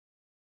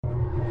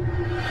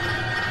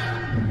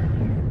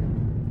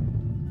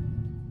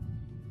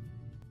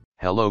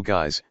Hello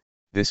guys,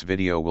 this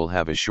video will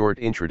have a short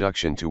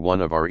introduction to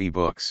one of our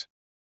ebooks.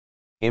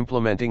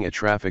 Implementing a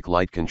traffic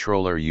light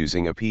controller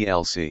using a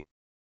PLC.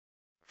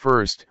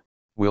 First,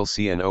 we'll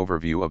see an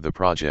overview of the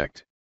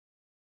project.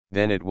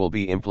 Then it will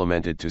be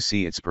implemented to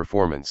see its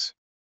performance.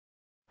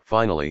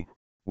 Finally,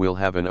 we'll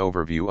have an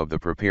overview of the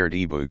prepared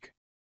ebook.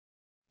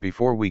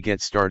 Before we get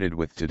started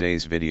with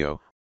today's video,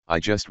 I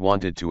just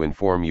wanted to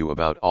inform you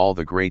about all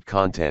the great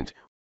content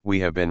we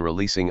have been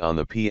releasing on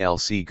the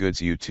PLC Goods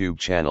YouTube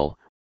channel,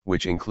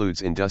 which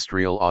includes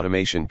industrial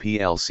automation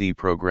PLC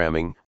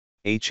programming,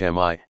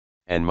 HMI,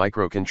 and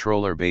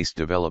microcontroller-based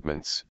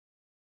developments.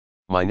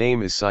 My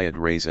name is Syed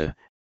Reza,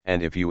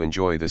 and if you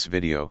enjoy this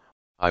video,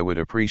 I would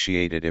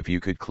appreciate it if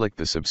you could click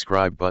the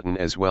subscribe button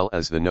as well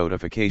as the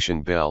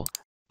notification bell,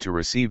 to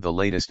receive the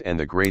latest and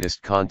the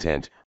greatest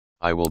content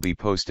I will be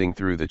posting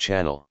through the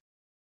channel.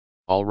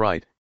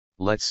 Alright,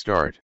 let's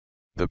start.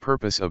 The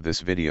purpose of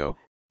this video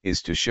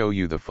is to show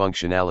you the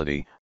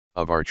functionality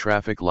of our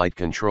traffic light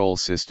control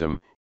system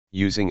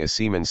using a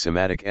Siemens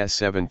Simatic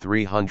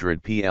S7300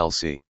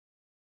 PLC.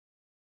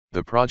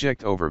 The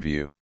project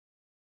overview.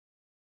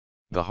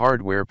 The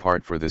hardware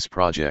part for this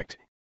project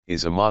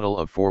is a model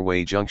of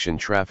four-way junction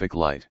traffic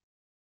light.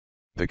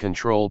 The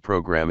control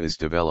program is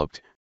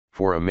developed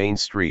for a main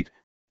street,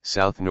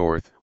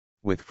 south-north,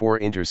 with 4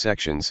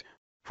 intersections,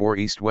 4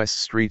 east-west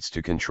streets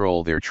to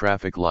control their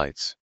traffic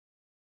lights.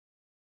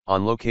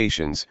 On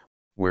locations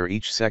where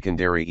each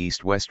secondary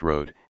east-west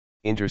road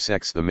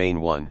intersects the main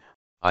one,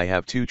 I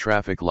have 2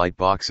 traffic light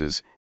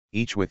boxes,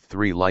 each with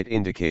 3 light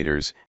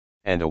indicators,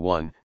 and a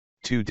 1,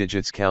 2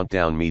 digits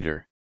countdown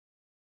meter.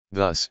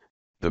 Thus,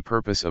 the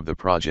purpose of the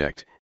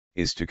project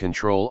is to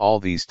control all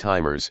these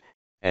timers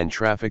and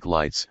traffic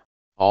lights,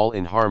 all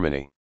in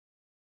harmony.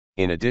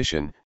 In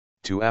addition,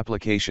 to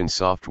application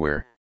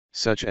software,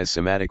 such as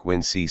Simatic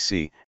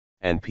WinCC,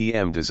 and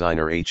PM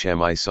Designer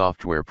HMI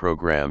software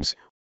programs,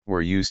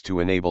 were used to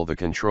enable the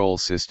control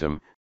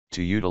system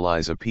to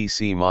utilize a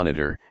PC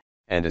monitor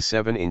and a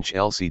 7-inch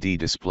LCD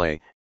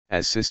display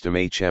as system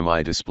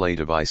HMI display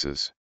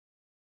devices.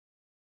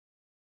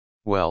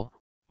 Well,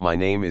 my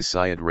name is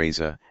Syed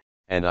Reza,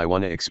 and I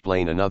want to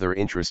explain another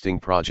interesting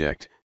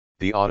project,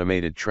 the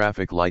automated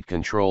traffic light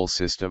control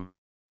system.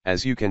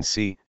 As you can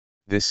see,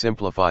 this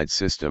simplified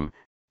system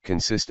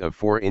consists of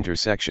 4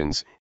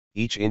 intersections.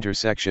 Each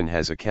intersection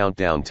has a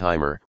countdown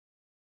timer.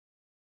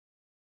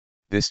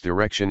 This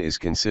direction is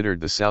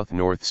considered the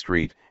south-north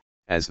street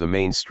as the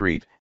main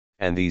street,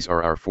 and these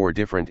are our 4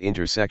 different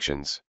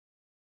intersections.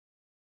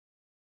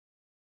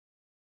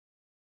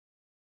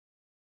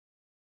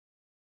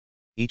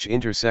 Each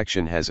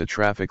intersection has a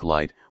traffic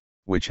light,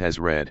 which has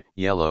red,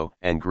 yellow,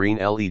 and green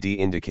LED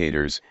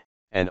indicators,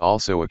 and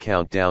also a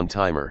countdown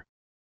timer.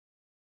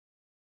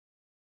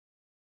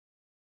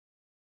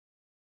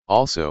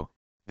 Also,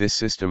 this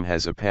system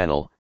has a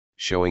panel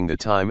showing the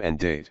time and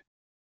date.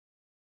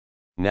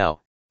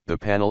 Now, the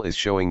panel is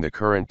showing the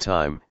current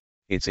time,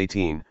 it's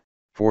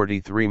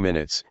 18:43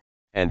 minutes,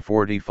 and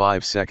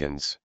 45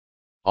 seconds.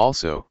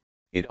 Also,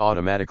 it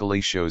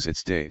automatically shows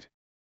its date.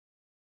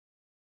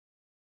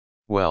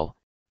 Well,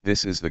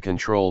 this is the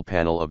control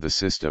panel of the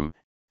system,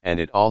 and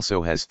it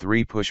also has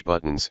 3 push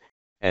buttons,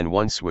 and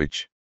 1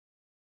 switch.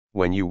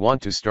 When you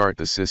want to start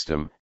the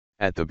system,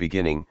 at the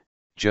beginning,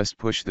 just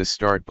push the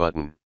start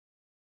button.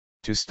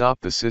 To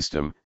stop the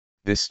system,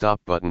 this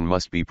stop button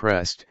must be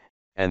pressed,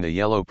 and the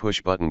yellow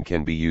push button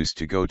can be used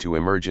to go to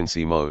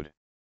emergency mode.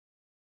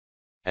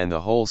 And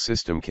the whole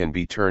system can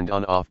be turned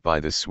on/off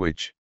by this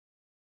switch.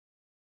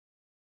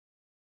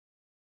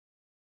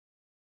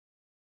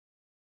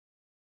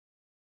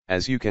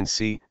 As you can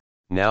see,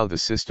 now the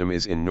system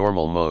is in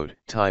normal mode.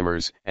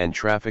 Timers and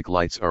traffic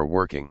lights are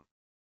working.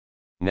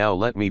 Now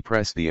let me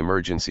press the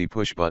emergency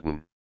push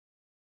button.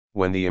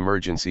 When the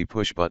emergency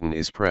push button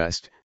is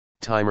pressed,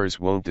 timers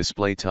won't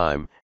display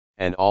time,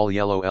 and all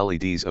yellow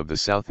LEDs of the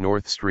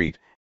south-north street,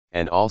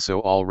 and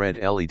also all red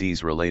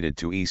LEDs related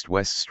to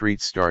east-west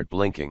street start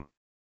blinking.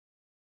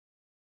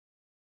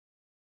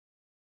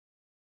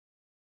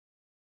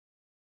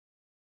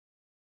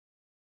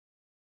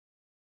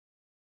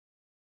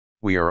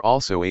 We are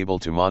also able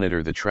to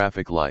monitor the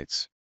traffic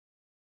lights.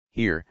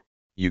 Here,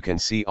 you can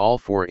see all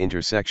 4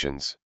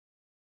 intersections.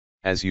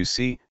 As you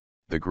see,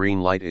 the green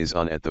light is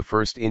on at the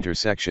first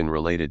intersection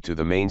related to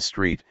the main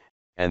street,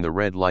 and the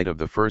red light of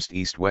the first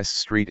east-west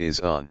street is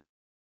on.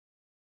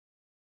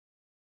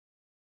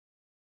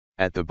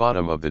 At the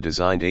bottom of the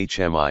designed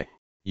HMI,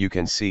 you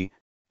can see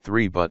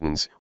 3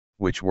 buttons,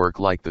 which work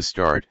like the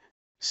start,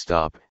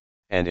 stop,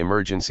 and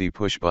emergency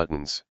push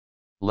buttons.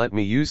 Let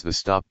me use the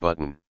stop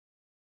button.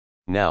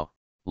 Now,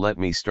 let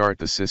me start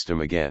the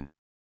system again.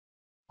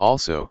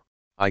 Also,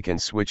 I can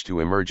switch to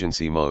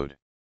emergency mode.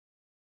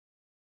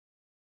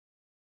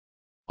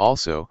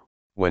 Also,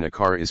 when a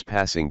car is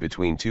passing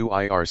between 2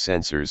 IR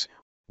sensors,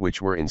 which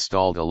were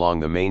installed along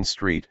the main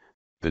street,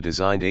 the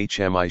designed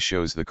HMI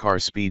shows the car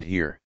speed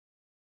here.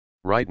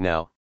 Right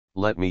now,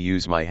 let me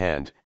use my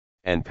hand,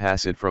 and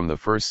pass it from the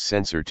first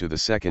sensor to the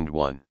second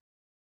one.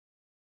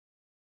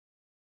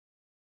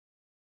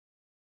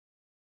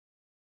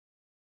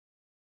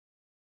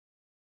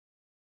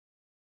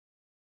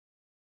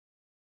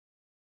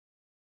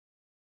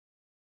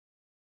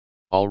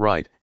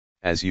 Alright,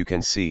 as you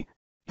can see,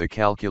 the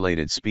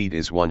calculated speed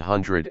is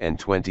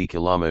 120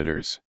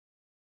 kilometers.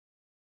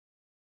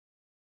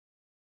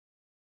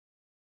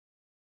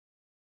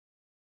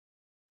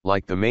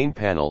 Like the main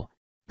panel,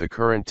 the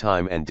current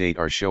time and date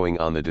are showing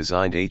on the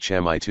designed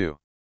HMI too.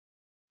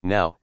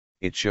 Now,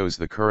 it shows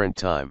the current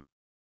time.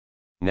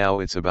 Now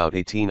it's about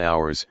 18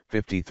 hours,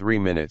 53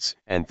 minutes,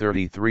 and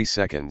 33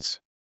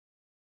 seconds.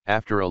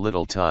 After a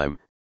little time,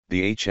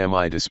 the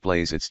HMI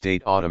displays its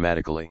date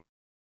automatically.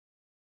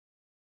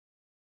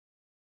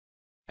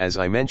 As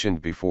I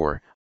mentioned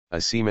before, a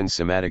Siemens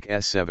Simatic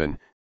S7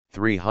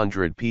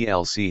 300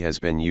 PLC has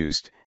been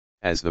used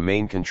as the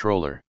main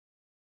controller.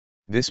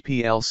 This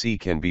PLC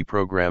can be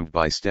programmed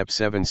by Step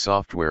 7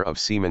 software of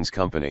Siemens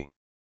company.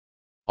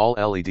 All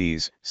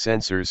LEDs,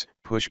 sensors,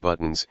 push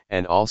buttons,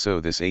 and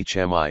also this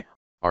HMI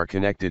are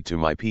connected to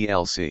my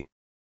PLC.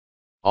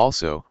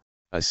 Also,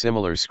 a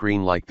similar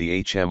screen like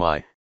the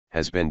HMI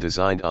has been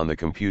designed on the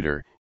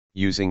computer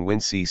using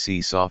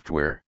WinCC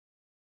software.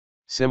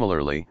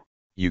 Similarly,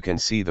 you can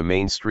see the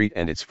main street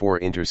and its 4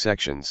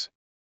 intersections,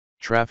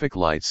 traffic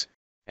lights,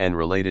 and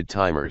related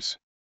timers,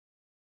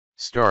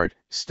 start,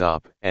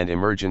 stop, and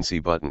emergency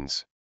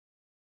buttons,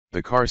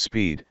 the car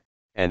speed,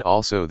 and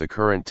also the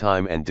current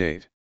time and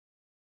date.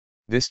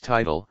 This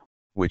title,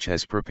 which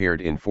has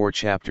prepared in 4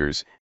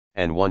 chapters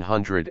and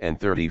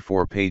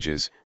 134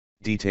 pages,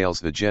 details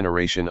the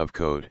generation of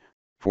code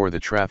for the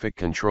traffic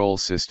control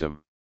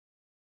system.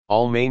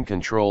 All main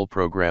control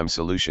program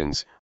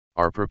solutions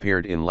are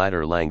prepared in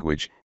ladder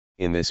language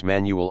in this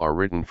manual are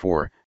written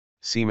for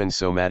Siemens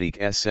Simatic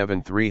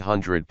S7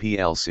 300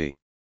 PLC.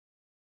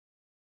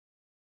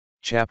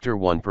 Chapter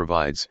 1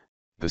 provides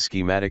the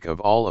schematic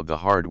of all of the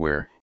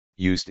hardware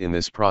used in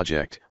this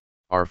project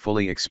are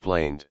fully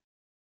explained.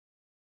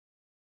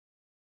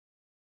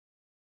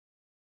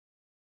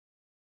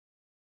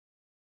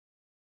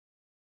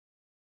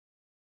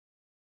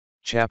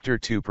 Chapter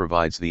 2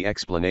 provides the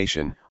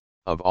explanation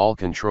of all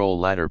control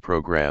ladder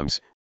programs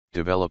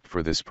developed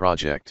for this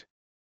project.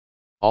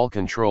 All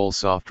control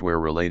software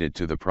related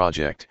to the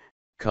project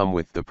come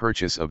with the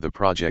purchase of the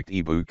project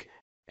ebook,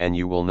 and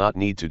you will not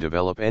need to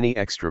develop any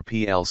extra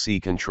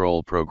PLC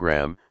control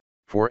program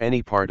for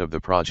any part of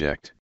the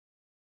project.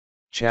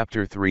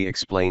 Chapter 3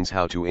 explains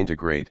how to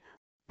integrate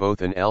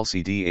both an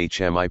LCD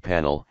HMI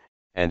panel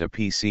and a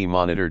PC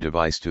monitor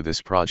device to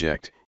this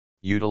project,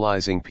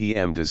 utilizing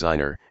PM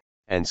Designer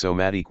and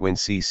Simatic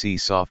WinCC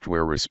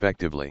software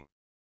respectively.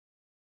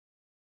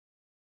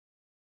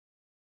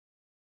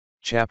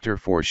 Chapter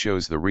 4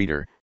 shows the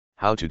reader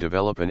how to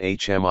develop an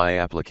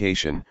HMI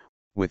application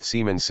with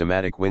Siemens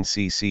Simatic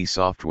WinCC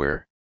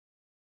software.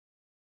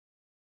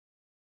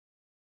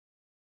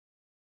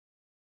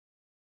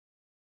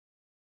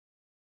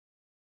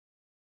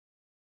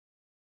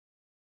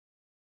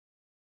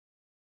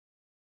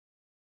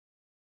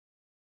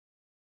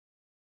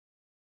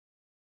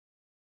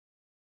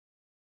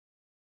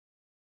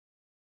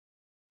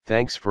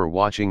 Thanks for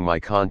watching my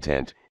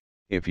content.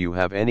 If you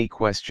have any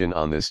question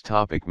on this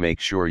topic, make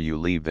sure you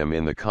leave them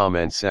in the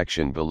comment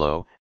section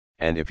below,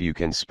 and if you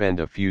can spend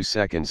a few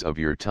seconds of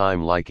your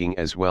time liking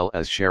as well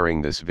as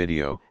sharing this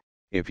video,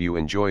 if you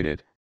enjoyed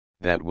it,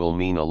 that will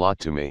mean a lot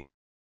to me.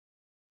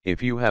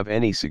 If you have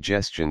any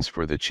suggestions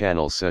for the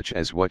channel, such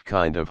as what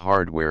kind of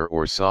hardware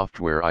or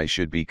software I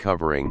should be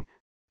covering,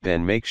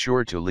 then make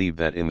sure to leave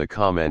that in the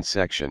comment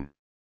section.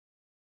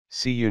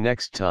 See you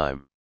next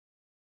time.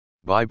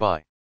 Bye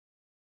bye.